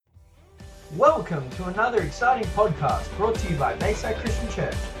Welcome to another exciting podcast brought to you by Bayside Christian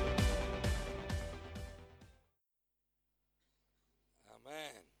Church.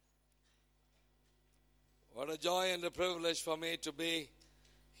 Amen. What a joy and a privilege for me to be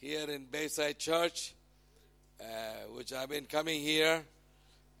here in Bayside Church, which I've been coming here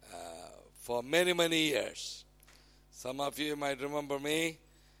for many, many years. Some of you might remember me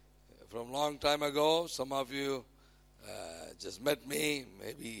from a long time ago. Some of you just met me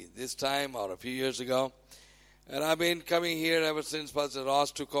maybe this time or a few years ago. And I've been coming here ever since Pastor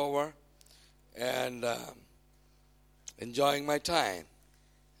Ross took over and enjoying my time.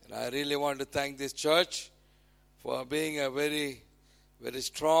 And I really want to thank this church for being a very, very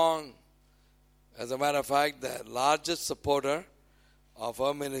strong, as a matter of fact, the largest supporter of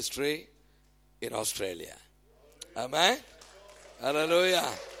our ministry in Australia. Amen? Hallelujah.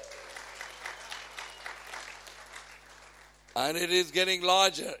 And it is getting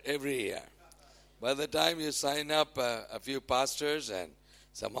larger every year. By the time you sign up a few pastors and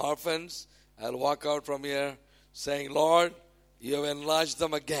some orphans, I'll walk out from here saying, Lord, you have enlarged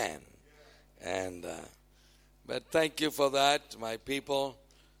them again. And but thank you for that, my people,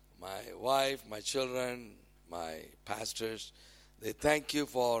 my wife, my children, my pastors. They thank you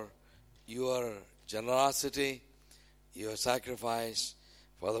for your generosity, your sacrifice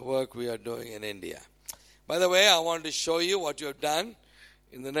for the work we are doing in India. By the way, I want to show you what you have done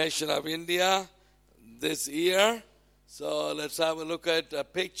in the nation of India this year. So let's have a look at a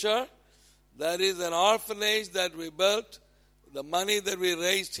picture. That is an orphanage that we built, the money that we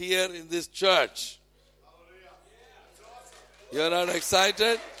raised here in this church. You're not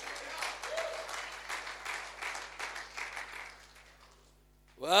excited?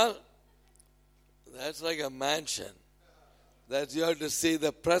 Well, that's like a mansion. That you have to see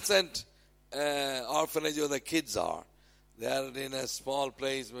the present orphanage where the kids are. They are in a small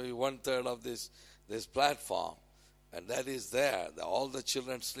place, maybe 1/3 of this platform. And that is there. All the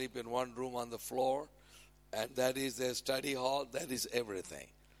children sleep in one room on the floor. And that is their study hall. That is everything.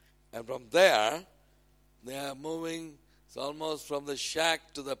 And from there, they are moving. It's almost from the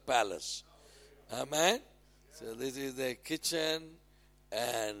shack to the palace. Amen? So this is the kitchen.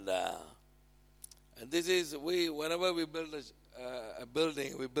 And this is, whenever we build a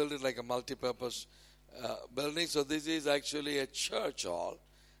building, we build it like a multi-purpose building. So this is actually a church hall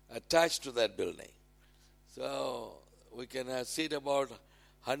attached to that building. So we can seat about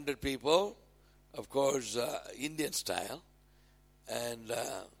 100 people, of course, Indian style. And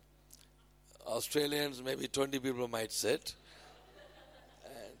Australians, maybe 20 people might sit.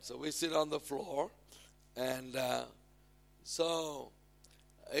 And so we sit on the floor. And so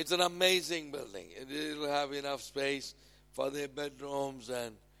it's an amazing building. It will have enough space for their bedrooms,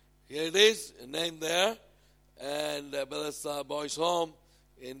 and here it is, named there, and Belasa Boys Home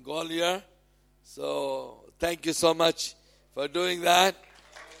in Gwalior. So thank you so much for doing that.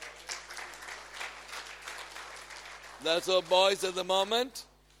 That's our boys at the moment.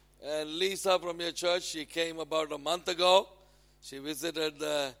 And Lisa from your church, she came about a month ago. She visited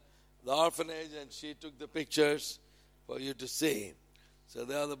the orphanage and she took the pictures for you to see. So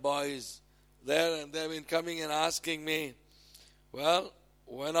there are the boys there, and they've been coming and asking me, well,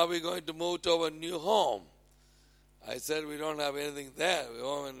 when are we going to move to our new home? I said, we don't have anything there. We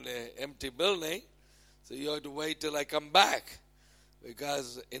own an empty building, so you have to wait till I come back.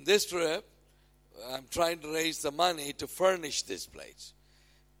 Because in this trip, I'm trying to raise the money to furnish this place.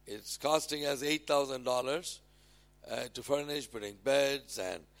 It's costing us $8,000 to furnish, putting beds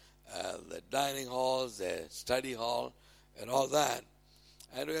and the dining halls, the study hall, and all that.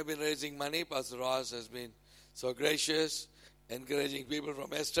 And we have been raising money. Pastor Ross has been so gracious, encouraging people from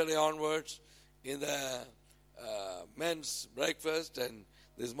yesterday onwards in the men's breakfast and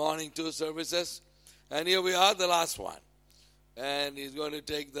this morning 2 services. And here we are, the last one. And he's going to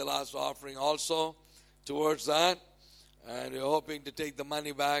take the last offering also towards that. And we're hoping to take the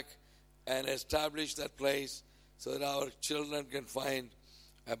money back and establish that place so that our children can find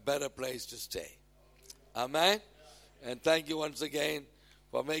a better place to stay. Amen? And thank you once again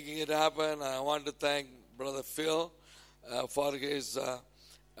for making it happen. I want to thank Brother Phil for his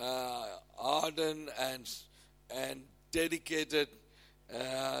ardent and dedicated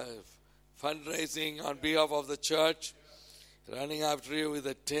fundraising on behalf of the church, running after you with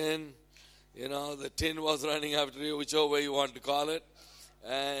a tin. You know, the tin was running after you, whichever way you want to call it.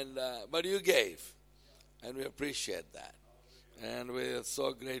 And but you gave, and we appreciate that. And we are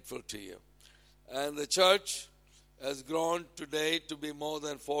so grateful to you. And the church has grown today to be more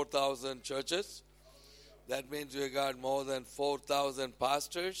than 4,000 churches. That means we got more than 4,000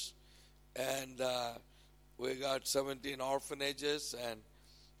 pastors, and we got 17 orphanages, and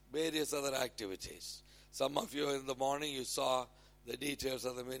various other activities. Some of you in the morning, you saw the details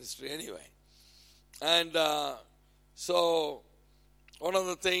of the ministry anyway. And so one of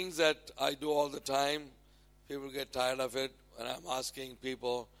the things that I do all the time, people get tired of it, when I'm asking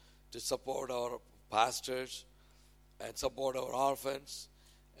people to support our pastors and support our orphans.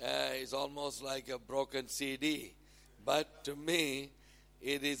 It's almost like a broken CD. But to me,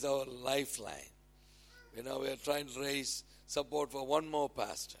 it is our lifeline. We are trying to raise support for one more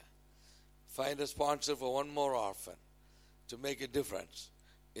pastor, find a sponsor for one more orphan to make a difference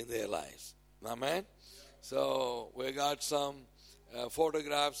in their lives. Amen? So we got some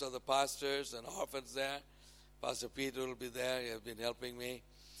photographs of the pastors and orphans there. Pastor Peter will be there. He has been helping me.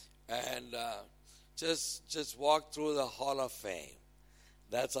 And just walk through the Hall of Fame.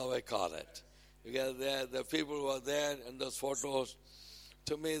 That's how I call it. Because the people who are there in those photos,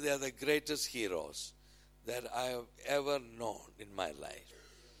 to me, they are the greatest heroes that I have ever known in my life.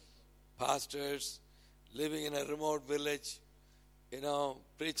 Pastors living in a remote village,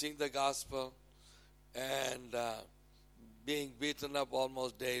 preaching the gospel and being beaten up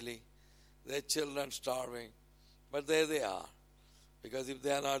almost daily, their children starving. But there they are. Because if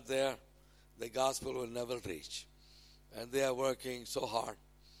they are not there, the gospel will never reach. And they are working so hard.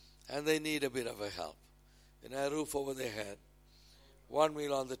 And they need a bit of a help. A roof over their head, one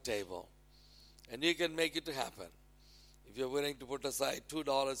meal on the table. And you can make it happen if you're willing to put aside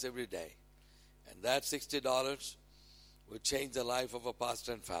 $2 every day. And that $60 will change the life of a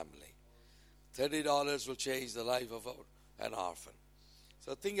pastor and family. $30 will change the life of an orphan.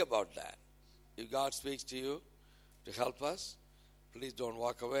 So think about that. If God speaks to you to help us, please don't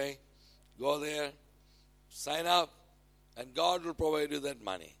walk away. Go there, sign up, and God will provide you that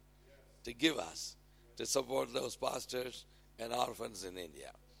money to give us to support those pastors and orphans in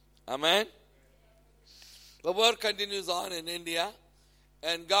India. Amen? The work continues on in India,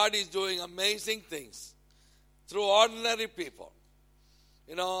 and God is doing amazing things through ordinary people.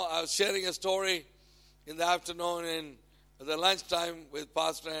 I was sharing a story in the afternoon in the lunchtime with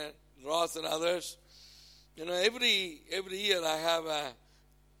Pastor Ross and others. Every year I have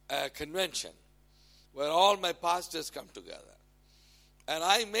a convention where all my pastors come together. And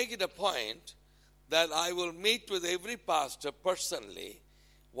I make it a point that I will meet with every pastor personally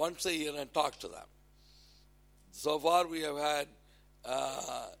once a year and talk to them. So far we have had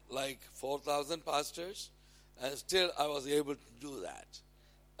like 4,000 pastors, and still I was able to do that.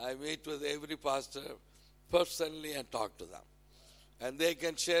 I meet with every pastor personally and talk to them. And they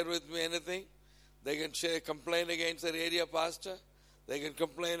can share with me anything. They can complain against their area pastor. They can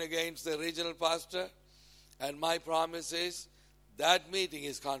complain against the regional pastor. And my promise is that meeting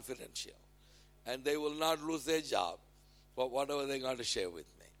is confidential. And they will not lose their job for whatever they're going to share with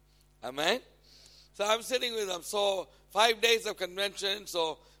me. Amen? So I'm sitting with them. So 5 days of convention.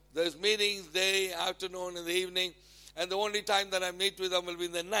 So there's meetings day, afternoon, and the evening. And the only time that I meet with them will be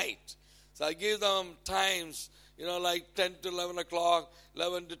in the night. So I give them times, like 10 to 11 o'clock,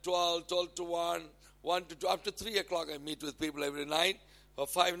 11 to 12, 12 to 1, 1 to 2. Up to 3 o'clock I meet with people every night for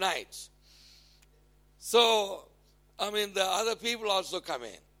 5 nights. So, the other people also come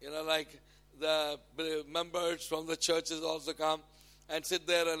in. Like the members from the churches also come and sit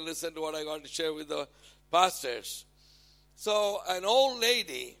there and listen to what I'm going to share with the pastors. So an old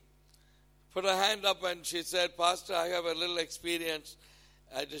lady put her hand up and she said, Pastor, I have a little experience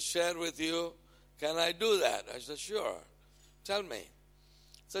I just share with you. Can I do that? I said, sure. Tell me.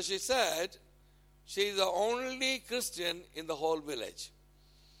 So she said, she's the only Christian in the whole village.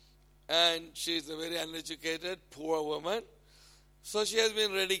 And she's a very uneducated, poor woman. So she has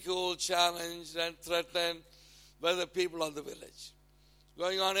been ridiculed, challenged, and threatened by the people of the village.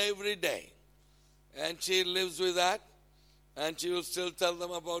 Going on every day. And she lives with that. And she will still tell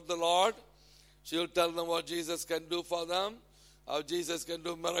them about the Lord. She will tell them what Jesus can do for them. How Jesus can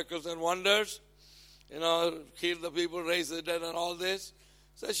do miracles and wonders. Heal the people, raise the dead and all this.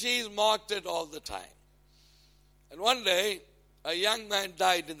 So she is mocked at all the time. And one day, a young man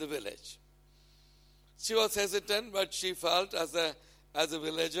died in the village. She was hesitant, but she felt as a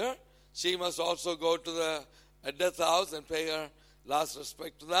villager, she must also go to a death house and pay her last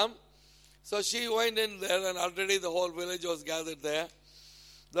respect to them. So she went in there, and already the whole village was gathered there.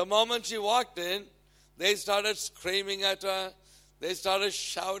 The moment she walked in, they started screaming at her. They started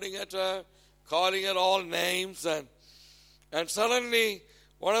shouting at her, calling her all names. And suddenly,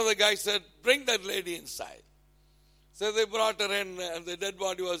 one of the guys said, bring that lady inside. So they brought her in, and the dead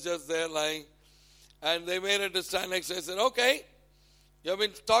body was just there lying. And they made her to stand next to her and said, okay, you have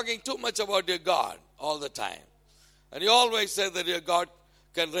been talking too much about your God all the time. And you always said that your God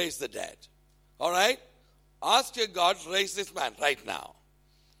can raise the dead. All right? Ask your God to raise this man right now.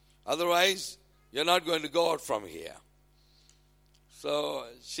 Otherwise, you're not going to go out from here. So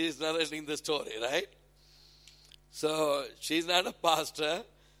she's narrating the story, right? So she's not a pastor,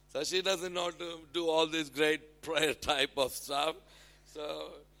 so she doesn't know to do all this great prayer type of stuff.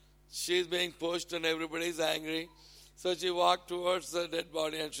 So she's being pushed and everybody's angry. So she walked towards the dead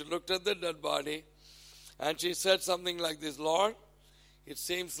body and she looked at the dead body and she said something like this, Lord, it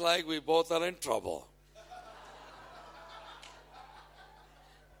seems like we both are in trouble.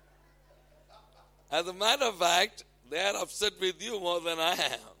 As a matter of fact, they are upset with you more than I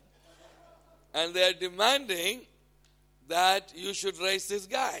am. And they are demanding that you should raise this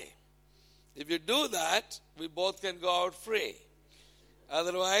guy. If you do that, we both can go out free.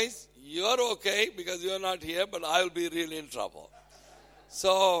 Otherwise, you're okay because you're not here, but I'll be really in trouble.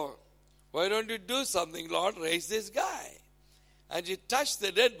 So, why don't you do something, Lord? Raise this guy. And she touched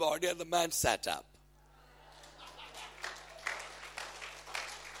the dead body and the man sat up.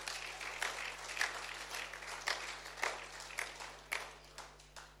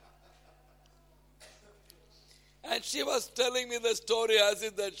 And she was telling me the story as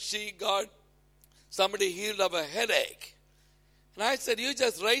if that she got somebody healed of a headache. And I said, you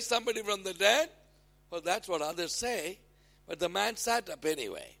just raised somebody from the dead? Well, that's what others say. But the man sat up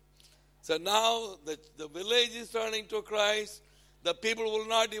anyway. So now the village is turning to Christ. The people will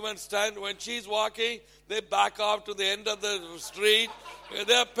not even stand. When she's walking, they back off to the end of the street.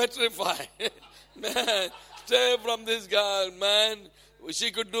 They're petrified. Man, stay from this girl, man.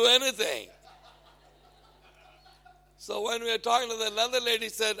 She could do anything. So when we were talking to the another lady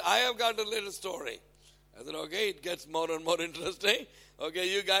said, I have got a little story. I said, okay, it gets more and more interesting.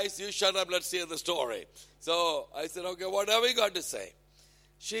 Okay, you guys, you shut up, let's hear the story. So I said, okay, what have we got to say?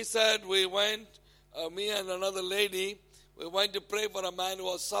 She said, we went, me and another lady, we went to pray for a man who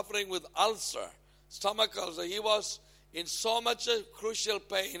was suffering with ulcer, stomach ulcer. He was in so much crucial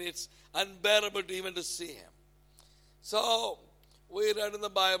pain, it's unbearable to even to see him. So we read in the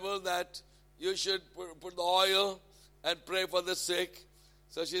Bible that you should put the oil and pray for the sick.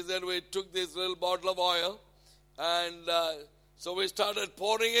 So she said we took this little bottle of oil and so we started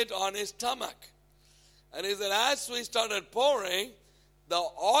pouring it on his stomach. And he said as we started pouring, the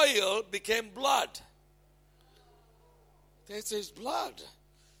oil became blood. They say it's blood.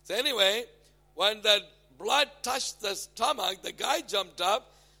 So anyway, when that blood touched the stomach, the guy jumped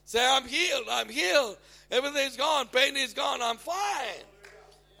up, said, I'm healed. Everything's gone, pain is gone, I'm fine.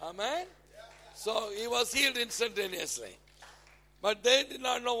 Amen. So he was healed instantaneously. But they did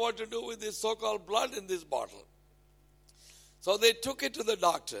not know what to do with this so-called blood in this bottle. So they took it to the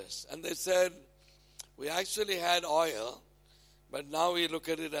doctors and they said, we actually had oil, but now we look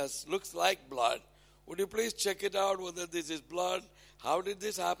at it as looks like blood. Would you please check it out whether this is blood? How did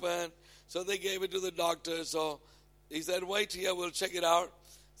this happen? So they gave it to the doctor. So he said, wait here, we'll check it out.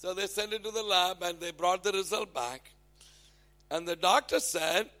 So they sent it to the lab and they brought the result back. And the doctor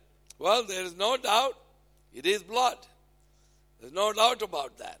said, well, there is no doubt it is blood. There's no doubt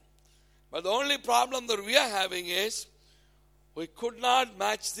about that. But the only problem that we are having is we could not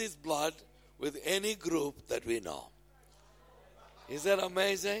match this blood with any group that we know. Is that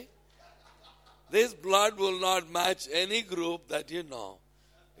amazing? This blood will not match any group that you know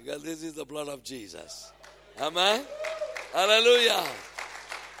because this is the blood of Jesus. Amen? Hallelujah.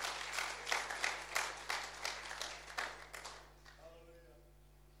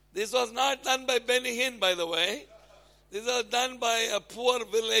 This was not done by Benny Hinn, by the way. This was done by a poor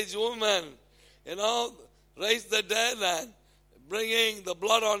village woman. Raised the dead and bringing the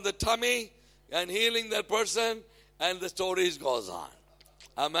blood on the tummy and healing that person. And the story goes on.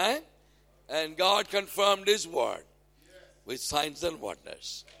 Amen? And God confirmed His word with signs and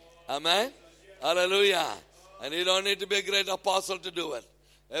wonders. Amen? Hallelujah. And you don't need to be a great apostle to do it.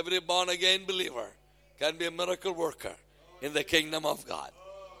 Every born-again believer can be a miracle worker in the kingdom of God.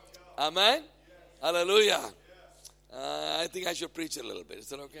 Amen? Hallelujah. I think I should preach a little bit. Is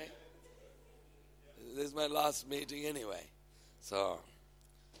that okay? This is my last meeting anyway. So,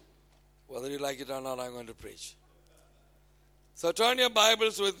 whether you like it or not, I'm going to preach. So turn your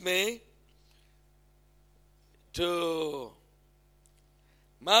Bibles with me to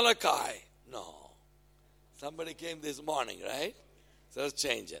Malachi. No. Somebody came this morning, right? So let's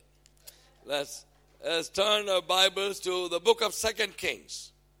change it. Let's turn our Bibles to the book of 2 Kings.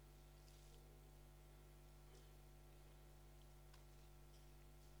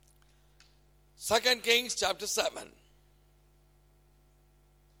 Second Kings chapter 7.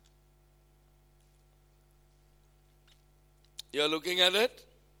 You're looking at it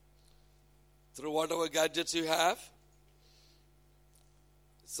through whatever gadgets you have.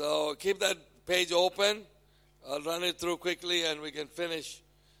 So keep that page open. I'll run it through quickly and we can finish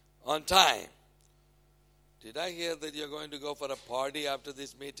on time. Did I hear that you're going to go for a party after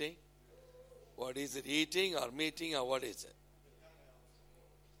this meeting? What is it, eating or meeting or what is it?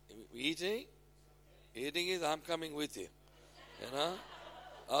 Eating? Eating is I'm coming with you. You know?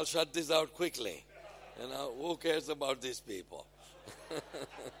 I'll shut this out quickly. You know, who cares about these people?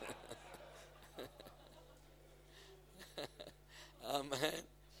 Amen.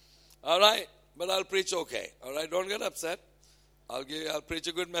 All right, but I'll preach okay. All right, don't get upset. I'll preach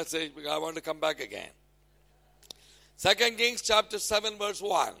a good message because I want to come back again. 2 Kings chapter 7 verse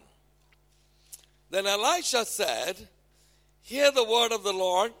 1. Then Elisha said, hear the word of the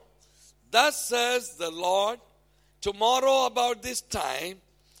Lord. Thus says the Lord, tomorrow about this time,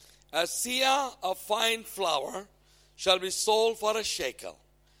 a seah of fine flour shall be sold for a shekel,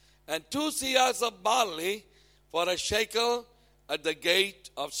 and 2 seahs of barley for a shekel at the gate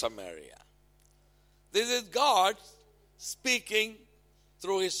of Samaria. This is God speaking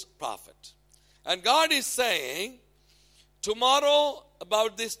through his prophet. And God is saying, tomorrow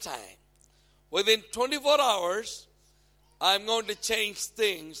about this time, within 24 hours, I'm going to change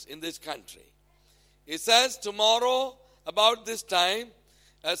things in this country. He says, tomorrow about this time,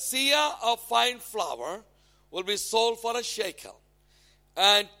 a seah of fine flour will be sold for a shekel,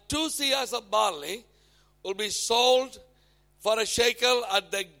 and 2 seahs of barley will be sold for a shekel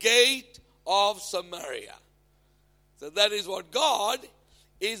at the gate of Samaria. So that is what God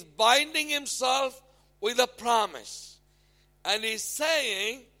is binding himself with a promise. And he's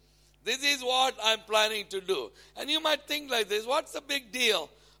saying, this is what I'm planning to do. And you might think like this, what's the big deal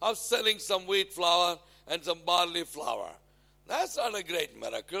of selling some wheat flour and some barley flour? That's not a great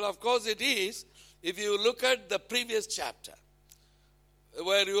miracle. Of course it is, if you look at the previous chapter,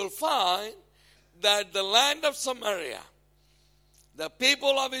 where you will find that the land of Samaria, the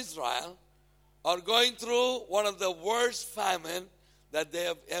people of Israel, are going through one of the worst famine that they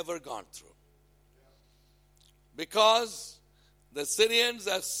have ever gone through. Because the Syrians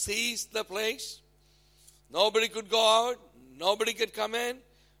have seized the place. Nobody could go out. Nobody could come in.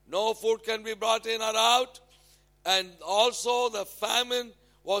 No food can be brought in or out. And also the famine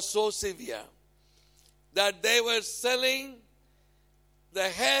was so severe that they were selling the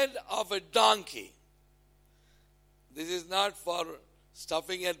head of a donkey. This is not for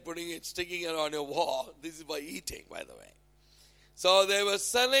stuffing and putting it, sticking it on your wall. This is for eating, by the way. So they were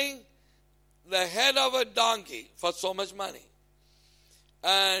selling the head of a donkey for so much money.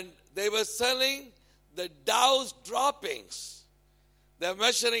 And they were selling the dow's droppings. They're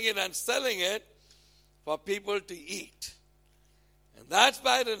measuring it and selling it for people to eat. And that's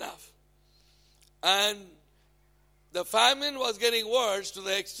bad enough. And the famine was getting worse to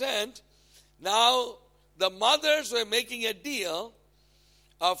the extent now the mothers were making a deal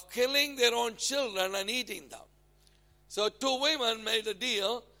of killing their own children and eating them. So 2 women made a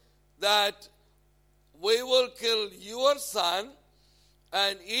deal that we will kill your son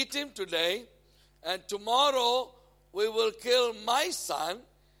and eat him today, and tomorrow we will kill my son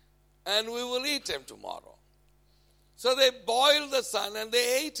and we will eat him tomorrow. So they boiled the son and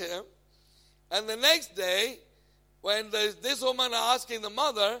they ate him. And the next day, when this woman asking the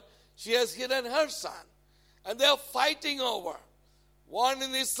mother, she has hidden her son. And they are fighting over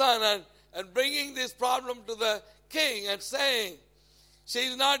wanting his son and bringing this problem to the king and saying,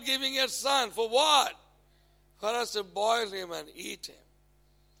 she's not giving her son. For what? For us to boil him and eat him.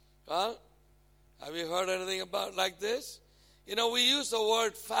 Well, have you heard anything about like this? You know, we use the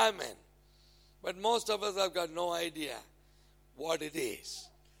word famine, but most of us have got no idea what it is.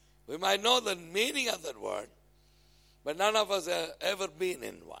 We might know the meaning of that word, but none of us have ever been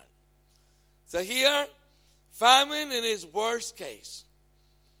in one. So here, famine in its worst case.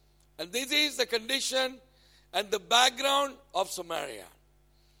 And this is the condition and the background of Samaria.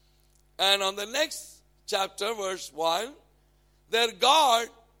 And on the next chapter, verse 1, their God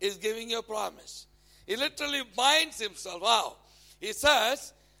is giving you a promise. He literally binds himself out. He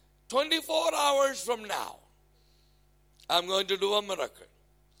says, 24 hours from now, I'm going to do a miracle.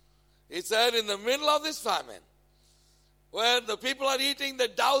 He said, in the middle of this famine, where the people are eating the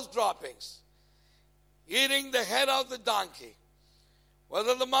dow's droppings, eating the head of the donkey,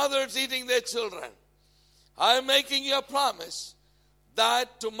 whether the mothers eating their children, I am making you a promise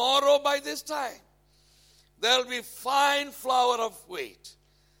that tomorrow by this time, there will be fine flour of wheat.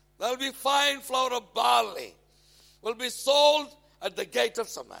 There will be fine flour of barley. Will be sold at the gate of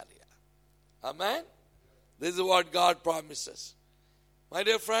Samaria. Amen? This is what God promises. My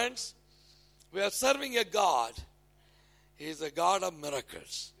dear friends, we are serving a God. He is a God of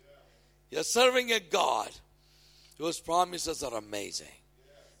miracles. You are serving a God whose promises are amazing.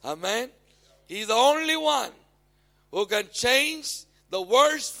 Amen? He is the only one who can change the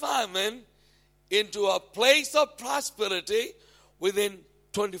worst famine into a place of prosperity within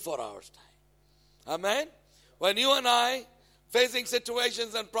 24 hours time. Amen? When you and I facing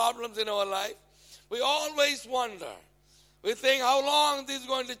situations and problems in our life, we always wonder. We think how long this is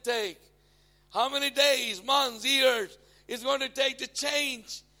going to take. How many days, months, years it's going to take to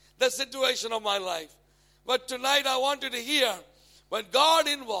change the situation of my life. But tonight I want you to hear, when God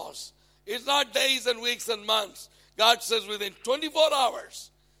involves, it's not days and weeks and months. God says within 24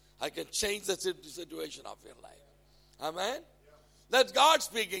 hours, I can change the situation of your life. Amen? That's God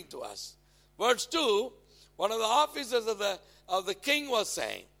speaking to us. Verse 2, one of the officers of the king was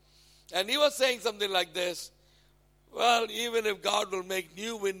saying, and he was saying something like this, well, even if God will make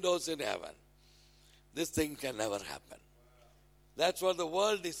new windows in heaven, this thing can never happen. That's what the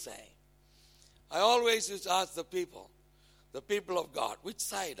world is saying. I always used to ask the people of God, which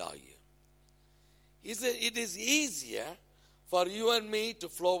side are you? He said, it is easier for you and me to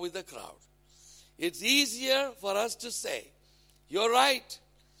flow with the crowd. It's easier for us to say, you're right,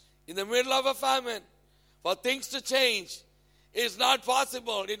 in the middle of a famine, for things to change, it's not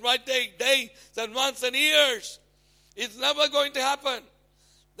possible. It might take days and months and years. It's never going to happen.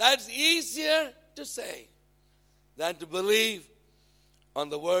 That's easier to say than to believe on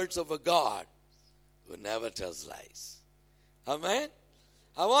the words of a God who never tells lies. Amen?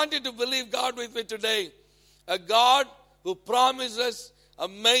 I want you to believe God with me today. A God who promises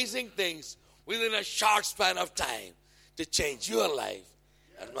amazing things within a short span of time to change your life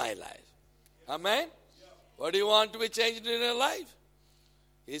and my life. Amen? What do you want to be changed in your life?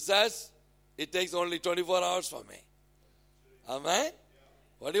 He says, it takes only 24 hours for me. Amen?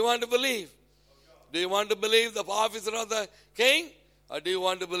 What do you want to believe? Do you want to believe the officer of the king? Or do you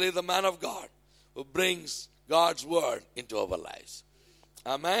want to believe the man of God who brings God's word into our lives?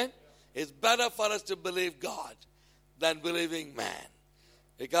 Amen? It's better for us to believe God than believing man.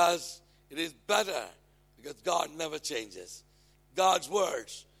 Because it is better, because God never changes. God's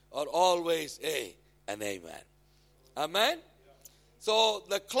words are always a and amen. Amen? So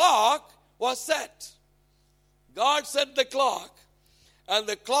the clock was set. God set the clock. And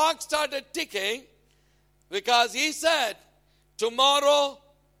the clock started ticking because he said, tomorrow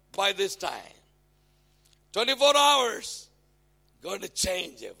by this time, 24 hours, going to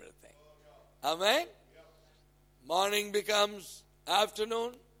change everything. Amen? Morning becomes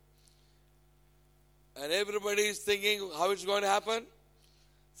afternoon. And everybody is thinking how it's going to happen.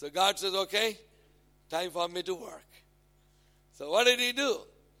 So God says, okay, time for me to work. So what did he do?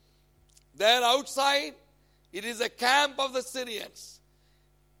 There outside, it is a camp of the Syrians.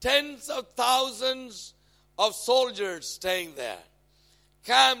 Tens of thousands of soldiers staying there,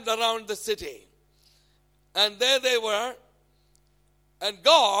 camped around the city. And there they were. And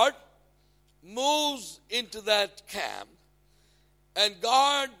God moves into that camp. And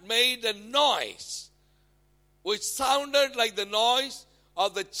God made a noise which sounded like the noise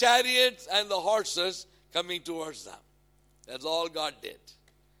of the chariots and the horses coming towards them. That's all God did.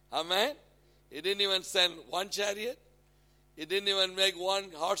 Amen? He didn't even send one chariot. He didn't even make one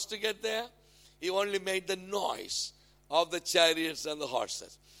horse to get there. He only made the noise of the chariots and the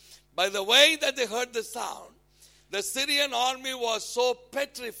horses. By the way that they heard the sound, the Syrian army was so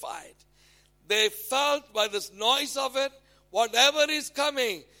petrified. They felt by this noise of it, whatever is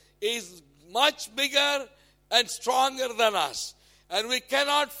coming is much bigger and stronger than us. And we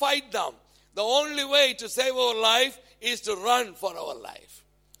cannot fight them. The only way to save our life is to run for our life.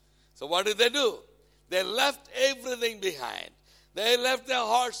 So what did they do? They left everything behind. They left their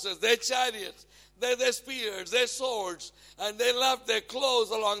horses, their chariots, their spears, their swords, and they left their clothes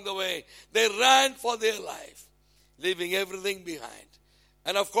along the way. They ran for their life, leaving everything behind.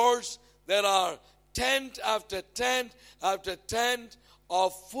 And of course, there are tent after tent after tent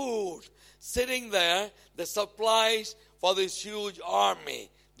of food sitting there, the supplies for this huge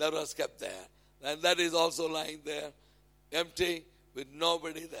army that was kept there. And that is also lying there, empty, with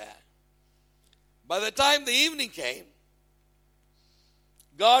nobody there. By the time the evening came,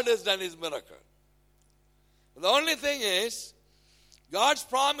 God has done his miracle. The only thing is, God's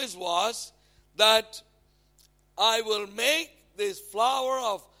promise was that I will make this flour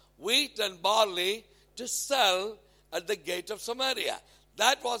of wheat and barley to sell at the gate of Samaria.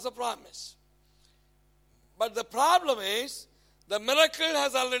 That was the promise. But the problem is, the miracle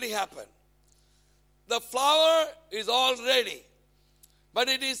has already happened. The flour is all ready, but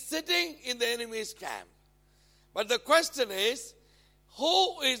it is sitting in the enemy's camp. But the question is,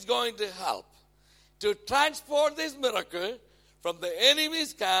 who is going to help to transport this miracle from the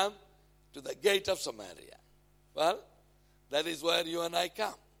enemy's camp to the gate of Samaria? Well, that is where you and I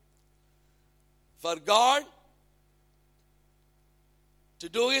come. For God to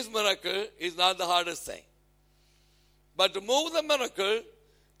do his miracle is not the hardest thing. But to move the miracle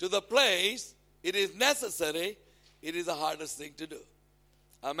to the place it is necessary, it is the hardest thing to do.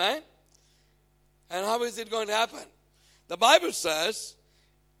 Amen? And how is it going to happen? The Bible says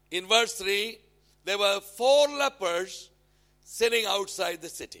in verse 3, there were 4 lepers sitting outside the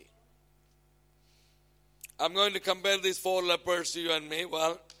city. I'm going to compare these 4 lepers to you and me.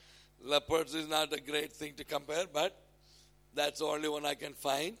 Well, lepers is not a great thing to compare, but that's the only one I can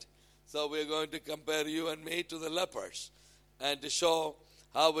find. So we're going to compare you and me to the lepers and to show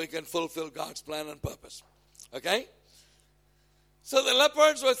how we can fulfill God's plan and purpose. Okay? So the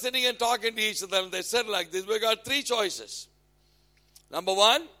lepers were sitting and talking to each other, and they said like this, we got 3 choices. Number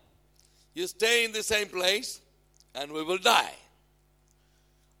 1, you stay in the same place and we will die.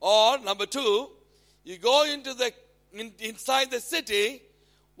 Or number 2, you go into inside the city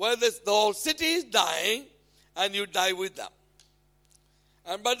where the whole city is dying and you die with them.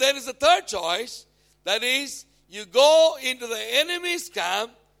 But there is a third choice, that is, you go into the enemy's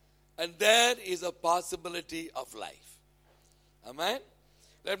camp and there is a possibility of life. Amen?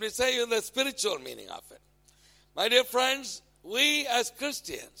 Let me say you the spiritual meaning of it. My dear friends, we as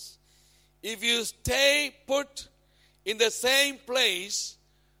Christians, if you stay put in the same place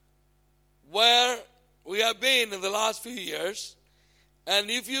where we have been in the last few years, and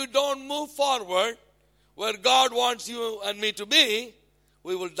if you don't move forward where God wants you and me to be,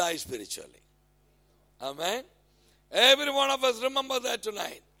 we will die spiritually. Amen? Every one of us remember that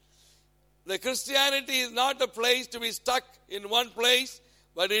tonight. The Christianity is not a place to be stuck in one place,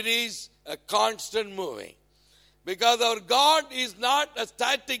 but it is a constant moving. Because our God is not a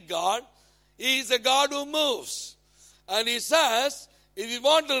static God. He is a God who moves. And he says, if you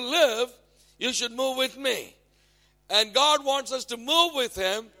want to live, you should move with me. And God wants us to move with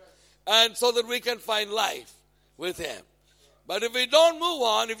him, and so that we can find life with him. But if we don't move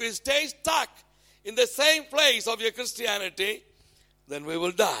on, if we stay stuck in the same place of your Christianity, then we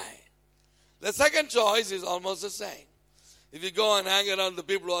will die. The second choice is almost the same. If you go and hang around the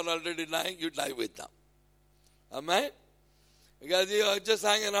people who are already dying, you die with them. Amen? Because you are just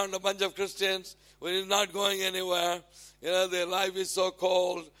hanging around a bunch of Christians who is not going anywhere. Their life is so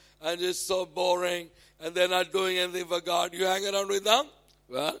cold and it's so boring and they're not doing anything for God. You hang around with them?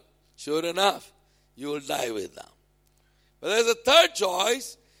 Well, sure enough, you will die with them. But there's a third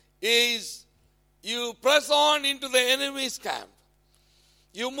choice, is you press on into the enemy's camp.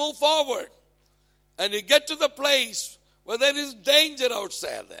 You move forward and you get to the place where there is danger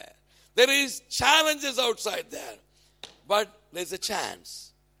outside there. There is challenges outside there. But there's a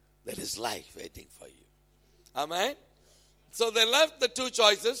chance. There is life waiting for you. Amen? So they left the 2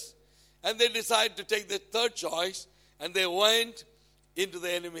 choices and they decided to take the third choice, and they went into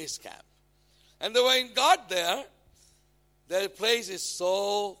the enemy's camp. And when they got there, the place is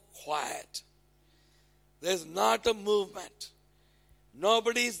so quiet. There's not a movement.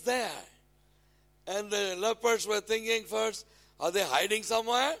 Nobody's there. And the lepers were thinking first, are they hiding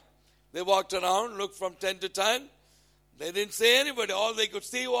somewhere? They walked around, looked from tent to tent. They didn't see anybody. All they could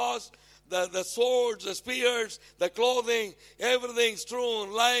see was the swords, the spears, the clothing, everything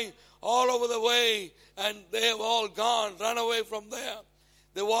strewn, lying all over the way. And they have all gone, run away from there.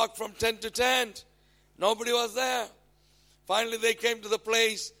 They walked from tent to tent. Nobody was there. Finally, they came to the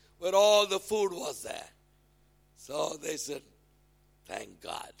place where all the food was there. So they said, thank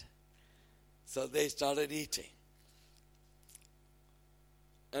God. So they started eating.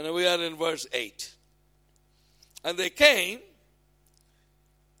 And we are in verse 8. And they came,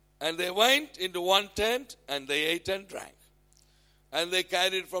 and they went into one tent, and they ate and drank. And they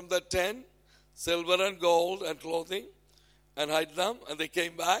carried from the tent silver and gold and clothing, and hid them. And they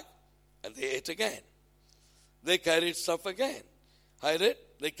came back, and they ate again. They carried stuff again, hid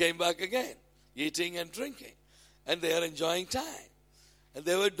it. They came back again, eating and drinking. And they are enjoying time. And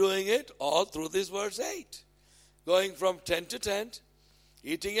they were doing it all through this verse 8. Going from tent to tent,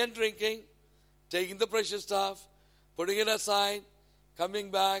 eating and drinking, taking the precious stuff, putting it aside, coming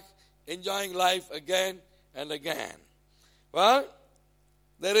back, enjoying life again and again. Well,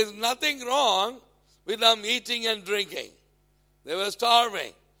 there is nothing wrong with them eating and drinking. They were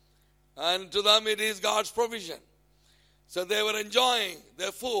starving. And to them it is God's provision. So they were enjoying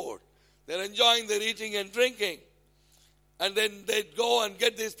their food. They're enjoying their eating and drinking. And then they'd go and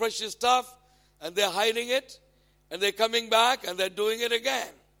get this precious stuff, and they're hiding it, and they're coming back, and they're doing it again.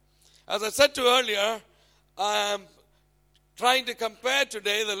 As I said to you earlier, I'm trying to compare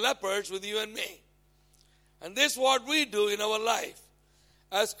today the lepers with you and me. And this is what we do in our life.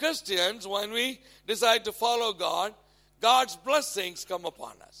 As Christians, when we decide to follow God, God's blessings come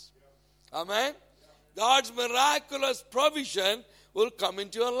upon us. Amen? God's miraculous provision will come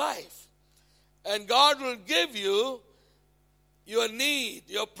into your life. And God will give you your need,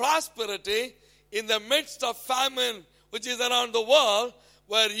 your prosperity in the midst of famine which is around the world,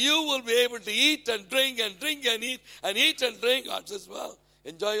 where you will be able to eat and drink and drink and eat and eat and drink. God says, well,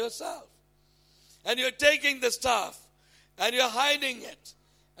 enjoy yourself. And you're taking the stuff and you're hiding it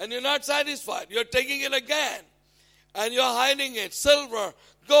and you're not satisfied. You're taking it again and you're hiding it, silver,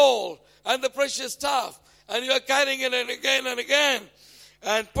 gold, and the precious stuff. And you're carrying it again and again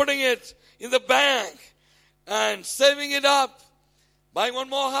and putting it in the bank and saving it up, buying one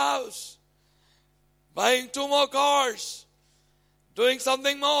more house, buying 2 more cars, doing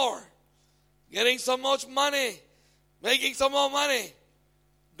something more, getting so much money, making some more money.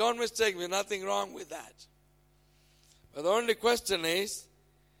 Don't mistake me, nothing wrong with that. But the only question is,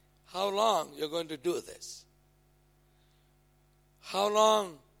 how long you're going to do this? How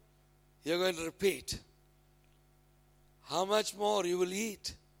long you're going to repeat? How much more you will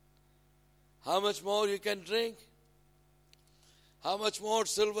eat? How much more you can drink? How much more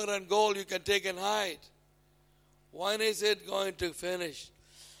silver and gold you can take and hide? When is it going to finish?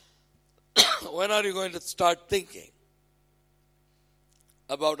 When are you going to start thinking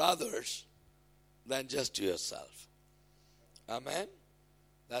about others than just yourself? Amen?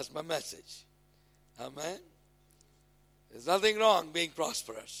 That's my message. Amen? There's nothing wrong being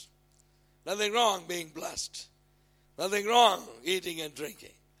prosperous. Nothing wrong being blessed. Nothing wrong eating and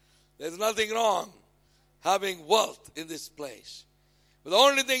drinking. There's nothing wrong having wealth in this place. But the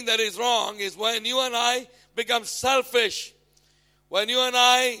only thing that is wrong is when you and I become selfish, when you and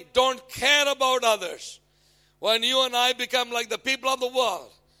I don't care about others, when you and I become like the people of the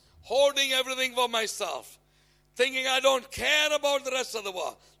world, hoarding everything for myself, thinking I don't care about the rest of the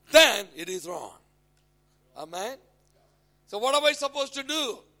world, then it is wrong. Amen? So what am I supposed to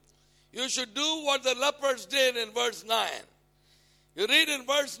do? You should do what the lepers did in verse 9. You read in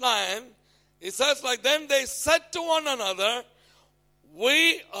verse 9, it says like, then they said to one another,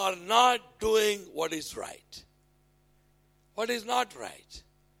 we are not doing what is right. What is not right?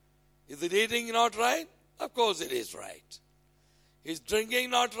 Is it eating not right? Of course it is right. Is drinking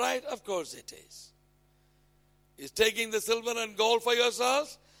not right? Of course it is. Is taking the silver and gold for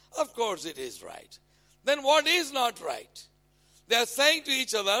yourselves? Of course it is right. Then what is not right? They are saying to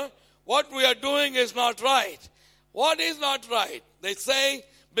each other, what we are doing is not right. What is not right? They say,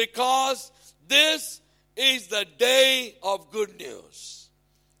 because this is the day of good news.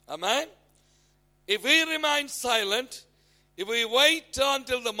 Amen? If we remain silent, if we wait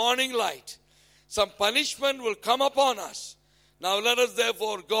until the morning light, some punishment will come upon us. Now let us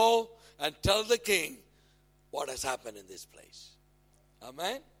therefore go and tell the king what has happened in this place.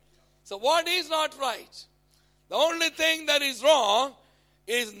 Amen? So what is not right? The only thing that is wrong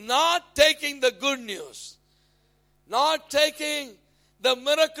is not taking the good news, not taking the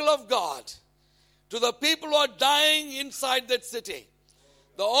miracle of God to the people who are dying inside that city.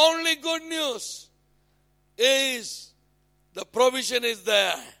 The only good news is the provision is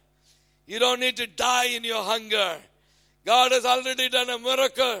there. You don't need to die in your hunger. God has already done a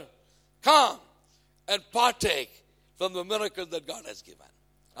miracle. Come and partake from the miracle that God has given.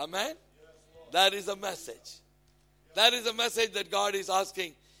 Amen? That is a message. That is a message that God is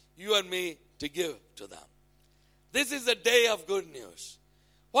asking you and me to give to them. This is the day of good news.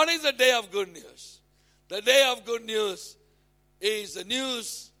 What is the day of good news? The day of good news is the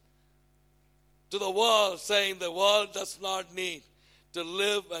news to the world saying the world does not need to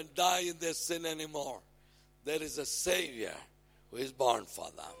live and die in their sin anymore. There is a Savior who is born for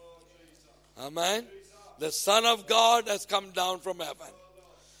them. Amen? The Son of God has come down from heaven.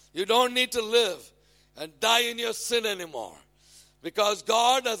 You don't need to live and die in your sin anymore, because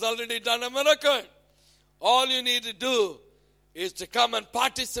God has already done a miracle. All you need to do is to come and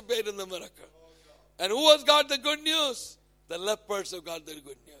participate in the miracle. And who has got the good news? The lepers have got the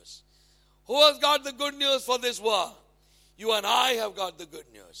good news. Who has got the good news for this world? You and I have got the good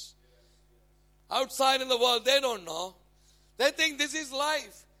news. Outside in the world, they don't know. They think this is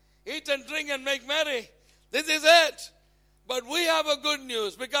life. Eat and drink and make merry. This is it. But we have a good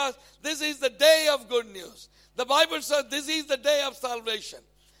news, because this is the day of good news. The Bible says this is the day of salvation.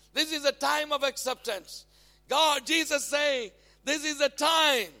 This is a time of acceptance. God, Jesus saying, this is a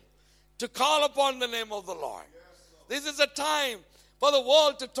time to call upon the name of the Lord. This is a time for the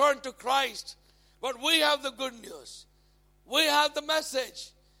world to turn to Christ. But we have the good news. We have the message.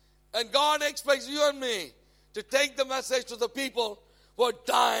 And God expects you and me to take the message to the people who are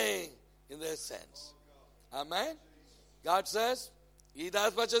dying in their sins. Amen? God says, eat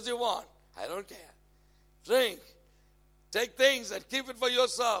as much as you want. I don't care. Drink. Take things and keep it for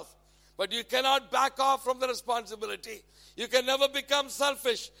yourself. But you cannot back off from the responsibility. You can never become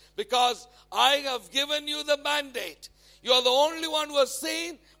selfish because I have given you the mandate. You are the only one who has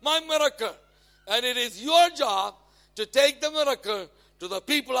seen my miracle. And it is your job to take the miracle to the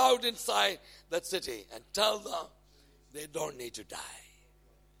people out inside that city and tell them they don't need to die.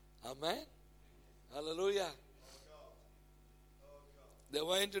 Amen. Hallelujah. They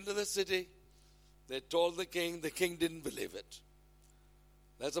went into the city. They told the king. The king didn't believe it.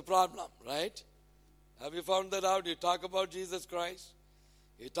 That's a problem, right? Have you found that out? You talk about Jesus Christ.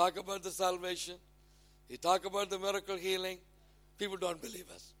 You talk about the salvation. You talk about the miracle healing. People don't believe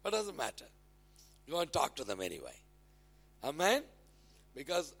us. But it doesn't matter. You want to talk to them anyway. Amen?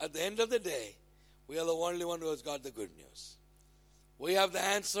 Because at the end of the day, we are the only one who has got the good news. We have the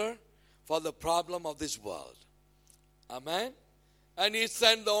answer for the problem of this world. Amen? And he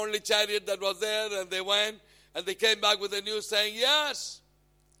sent the only chariot that was there, and they went, and they came back with the news saying, yes,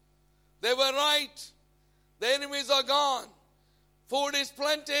 they were right. The enemies are gone. Food is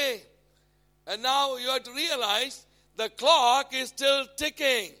plenty. And now you have to realize the clock is still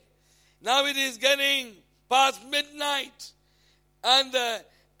ticking. Now it is getting past midnight. And the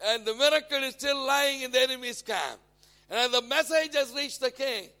miracle is still lying in the enemy's camp. And the message has reached the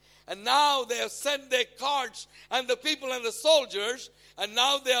king. And now they have sent their carts and the people and the soldiers. And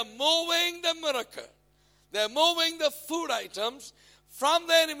now they are moving the miracle. They are moving the food items from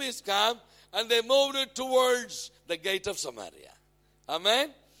the enemy's camp. And they moved it towards the gate of Samaria.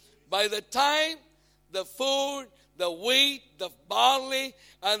 Amen? By the time the food, the wheat, the barley,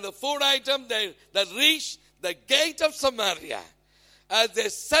 and the food item that reached the gate of Samaria, as they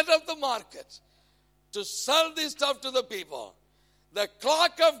set up the market to sell this stuff to the people, the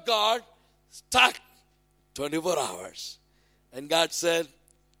clock of God stuck 24 hours. And God said,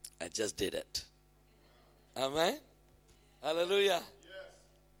 I just did it. Amen? Hallelujah.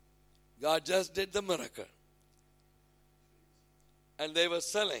 God just did the miracle. And they were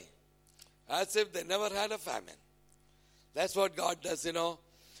selling as if they never had a famine. That's what God does,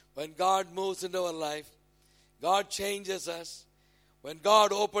 When God moves into our life, God changes us. When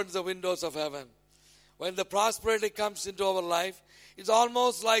God opens the windows of heaven, when the prosperity comes into our life, it's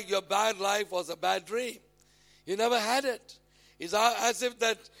almost like your bad life was a bad dream. You never had it. It's as if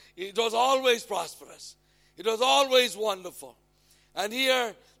that it was always prosperous. It was always wonderful. And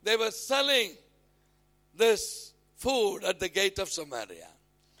here they were selling this food at the gate of Samaria.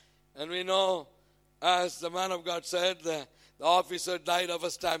 And we know, as the man of God said, the officer died of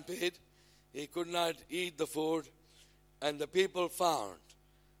a stampede. He could not eat the food. And the people found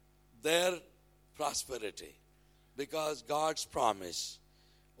their prosperity because God's promise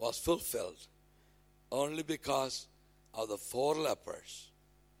was fulfilled only because of the 4 lepers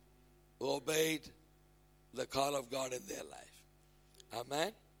who obeyed the call of God in their life.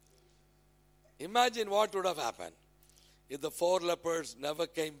 Amen? Imagine what would have happened if the 4 lepers never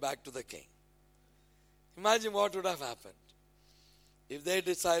came back to the king. Imagine what would have happened if they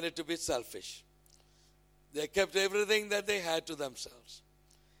decided to be selfish. They kept everything that they had to themselves.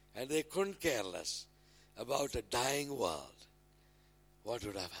 And they couldn't care less about a dying world. What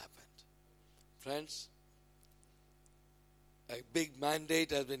would have happened? Friends, a big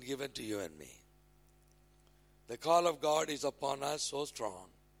mandate has been given to you and me. The call of God is upon us so strong.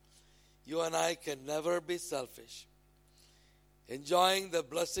 You and I can never be selfish. Enjoying the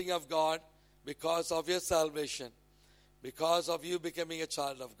blessing of God because of your salvation, because of you becoming a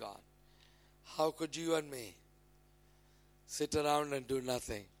child of God. How could you and me sit around and do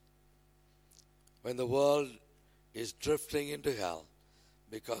nothing when the world is drifting into hell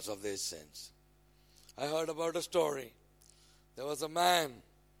because of their sins? I heard about a story. There was a man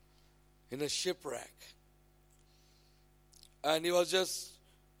in a shipwreck, and he was just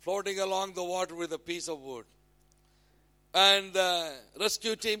floating along the water with a piece of wood. And the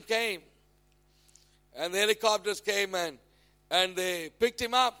rescue team came, and the helicopters came and they picked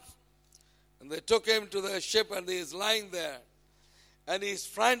him up. And they took him to the ship, and he is lying there. And he's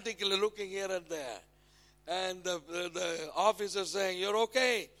frantically looking here and there. And the officer saying, you're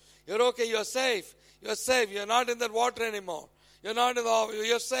okay. You're okay. You're safe. You're safe. You're not in that water anymore. You're not in the.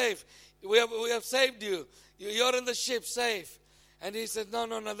 You're safe. We have saved you. You're in the ship, safe. And he said, no,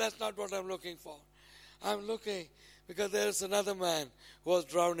 that's not what I'm looking for. I'm looking because there's another man who was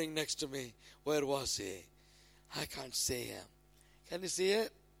drowning next to me. Where was he? I can't see him. Can you see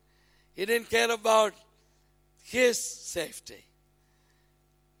it? He didn't care about his safety.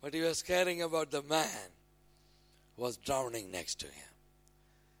 But he was caring about the man who was drowning next to him.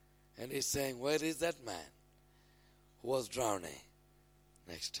 And he's saying, where is that man who was drowning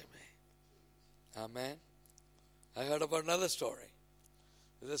next to me? Amen. I heard about another story.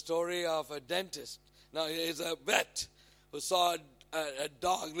 It's a story of a dentist. Now, he's a vet who saw a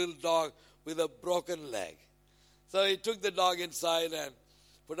dog, little dog with a broken leg. So he took the dog inside and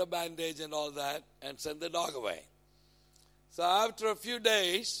put a bandage and all that and sent the dog away. So after a few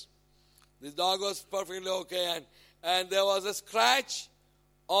days, this dog was perfectly okay, and there was a scratch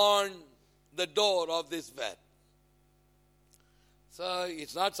on the door of this vet. So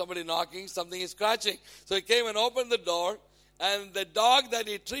it's not somebody knocking, something is scratching. So he came and opened the door, and the dog that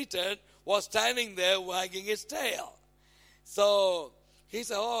he treated was standing there wagging his tail. So he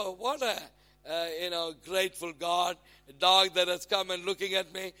said, oh, what a grateful God, a dog that has come and looking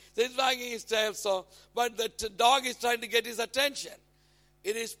at me. So he's wagging his tail. But the dog is trying to get his attention.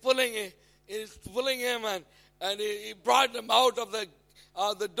 It is pulling him, and he brought him out of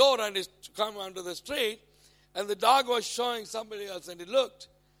the door and he's come onto the street. And the dog was showing somebody else, and he looked,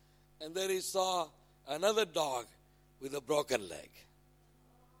 and there he saw another dog with a broken leg.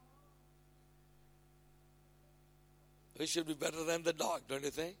 We should be better than the dog, don't you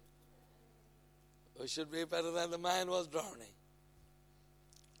think? We should be better than the man who was drowning.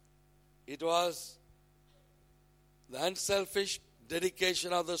 It was the unselfish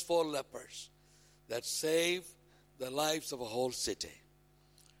dedication of those 4 lepers that saved the lives of a whole city.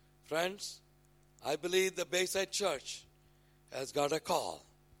 Friends, I believe the Bayside Church has got a call,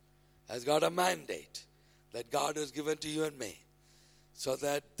 has got a mandate that God has given to you and me, so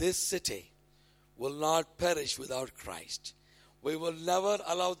that this city will not perish without Christ. We will never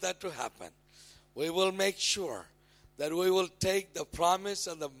allow that to happen. We will make sure that we will take the promise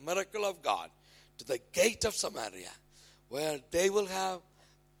and the miracle of God to the gate of Samaria, where they will have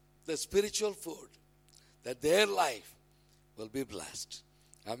the spiritual food, that their life will be blessed.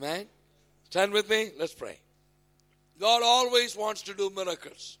 Amen. Stand with me. Let's pray. God always wants to do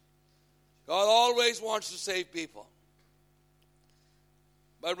miracles. God always wants to save people.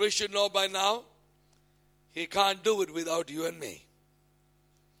 But we should know by now, He can't do it without you and me.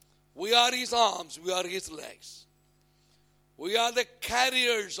 We are His arms. We are His legs. We are the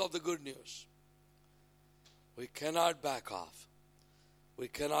carriers of the good news. We cannot back off. We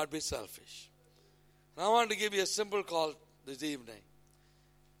cannot be selfish. And I want to give you a simple call this evening.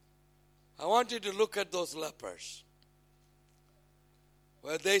 I want you to look at those lepers,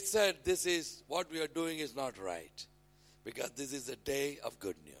 where they said, this is what we are doing is not right, because this is a day of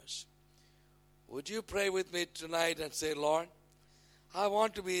good news. Would you pray with me tonight and say, Lord, I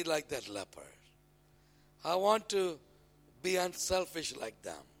want to be like that leper. I want to be unselfish like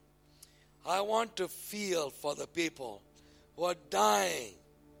them. I want to feel for the people who are dying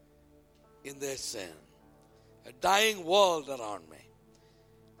in their sin, a dying world around me.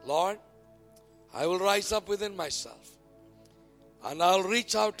 Lord, I will rise up within myself and I'll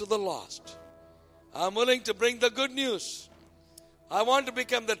reach out to the lost. I'm willing to bring the good news. I want to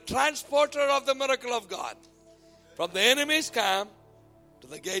become the transporter of the miracle of God from the enemy's camp to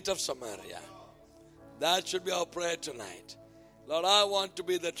the gate of Samaria. That should be our prayer tonight. Lord, I want to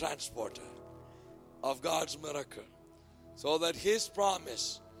be the transporter of God's miracle so that His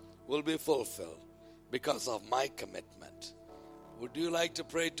promise will be fulfilled because of my commitment. Would you like to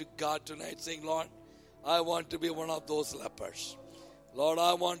pray to God tonight, saying, Lord, I want to be one of those lepers. Lord,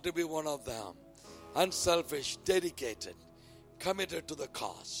 I want to be one of them. Unselfish, dedicated, committed to the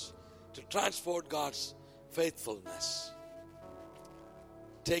cause, to transport God's faithfulness.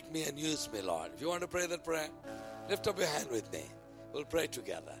 Take me and use me, Lord. If you want to pray that prayer, lift up your hand with me. We'll pray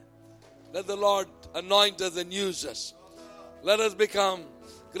together. Let the Lord anoint us and use us. Let us become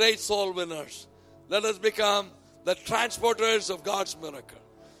great soul winners. Let us become the transporters of God's miracle.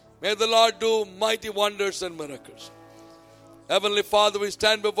 May the Lord do mighty wonders and miracles. Heavenly Father, we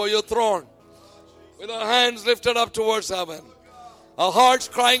stand before your throne with our hands lifted up towards heaven. Our hearts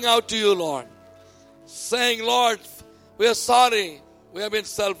crying out to you, Lord, saying, Lord, we are sorry. We have been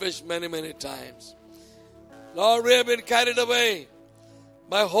selfish many, many times. Lord, we have been carried away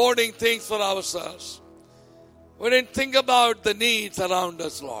by hoarding things for ourselves. We didn't think about the needs around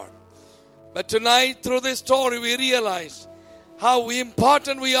us, Lord. But tonight, through this story, we realize how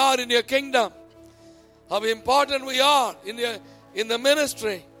important we are in your kingdom. How important we are in the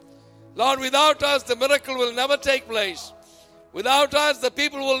ministry. Lord, without us, the miracle will never take place. Without us, the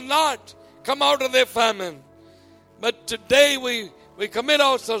people will not come out of their famine. But today, we commit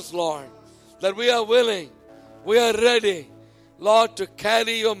ourselves, Lord, that we are willing, we are ready, Lord, to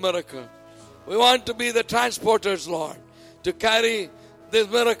carry your miracle. We want to be the transporters, Lord, to carry this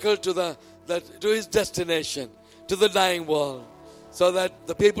miracle to his destination, to the dying world, so that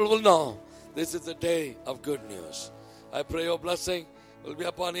the people will know this is the day of good news. I pray your blessing will be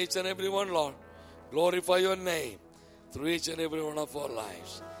upon each and every one, Lord. Glorify your name through each and every one of our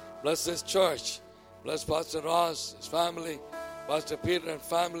lives. Bless this church Bless Pastor Ross, his family, Pastor Peter and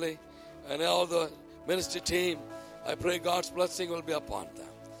family, and all the ministry team. I pray God's blessing will be upon them.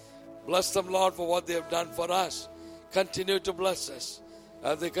 Bless them, Lord, for what they have done for us. Continue to bless us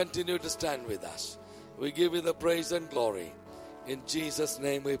as they continue to stand with us. We give you the praise and glory. In Jesus'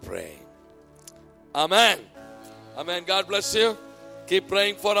 name we pray. Amen. Amen. God bless you. Keep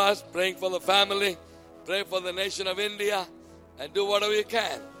praying for us, praying for the family, pray for the nation of India, and do whatever you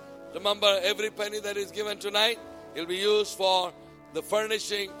can. Remember, every penny that is given tonight will be used for the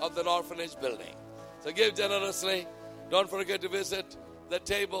furnishing of the orphanage building. So give generously. Don't forget to visit the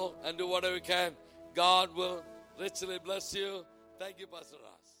table and do whatever you can. God will richly bless you. Thank you, Pastor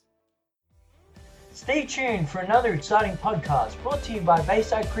Ross. Stay tuned for another exciting podcast brought to you by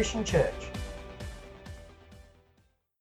Bayside Christian Church.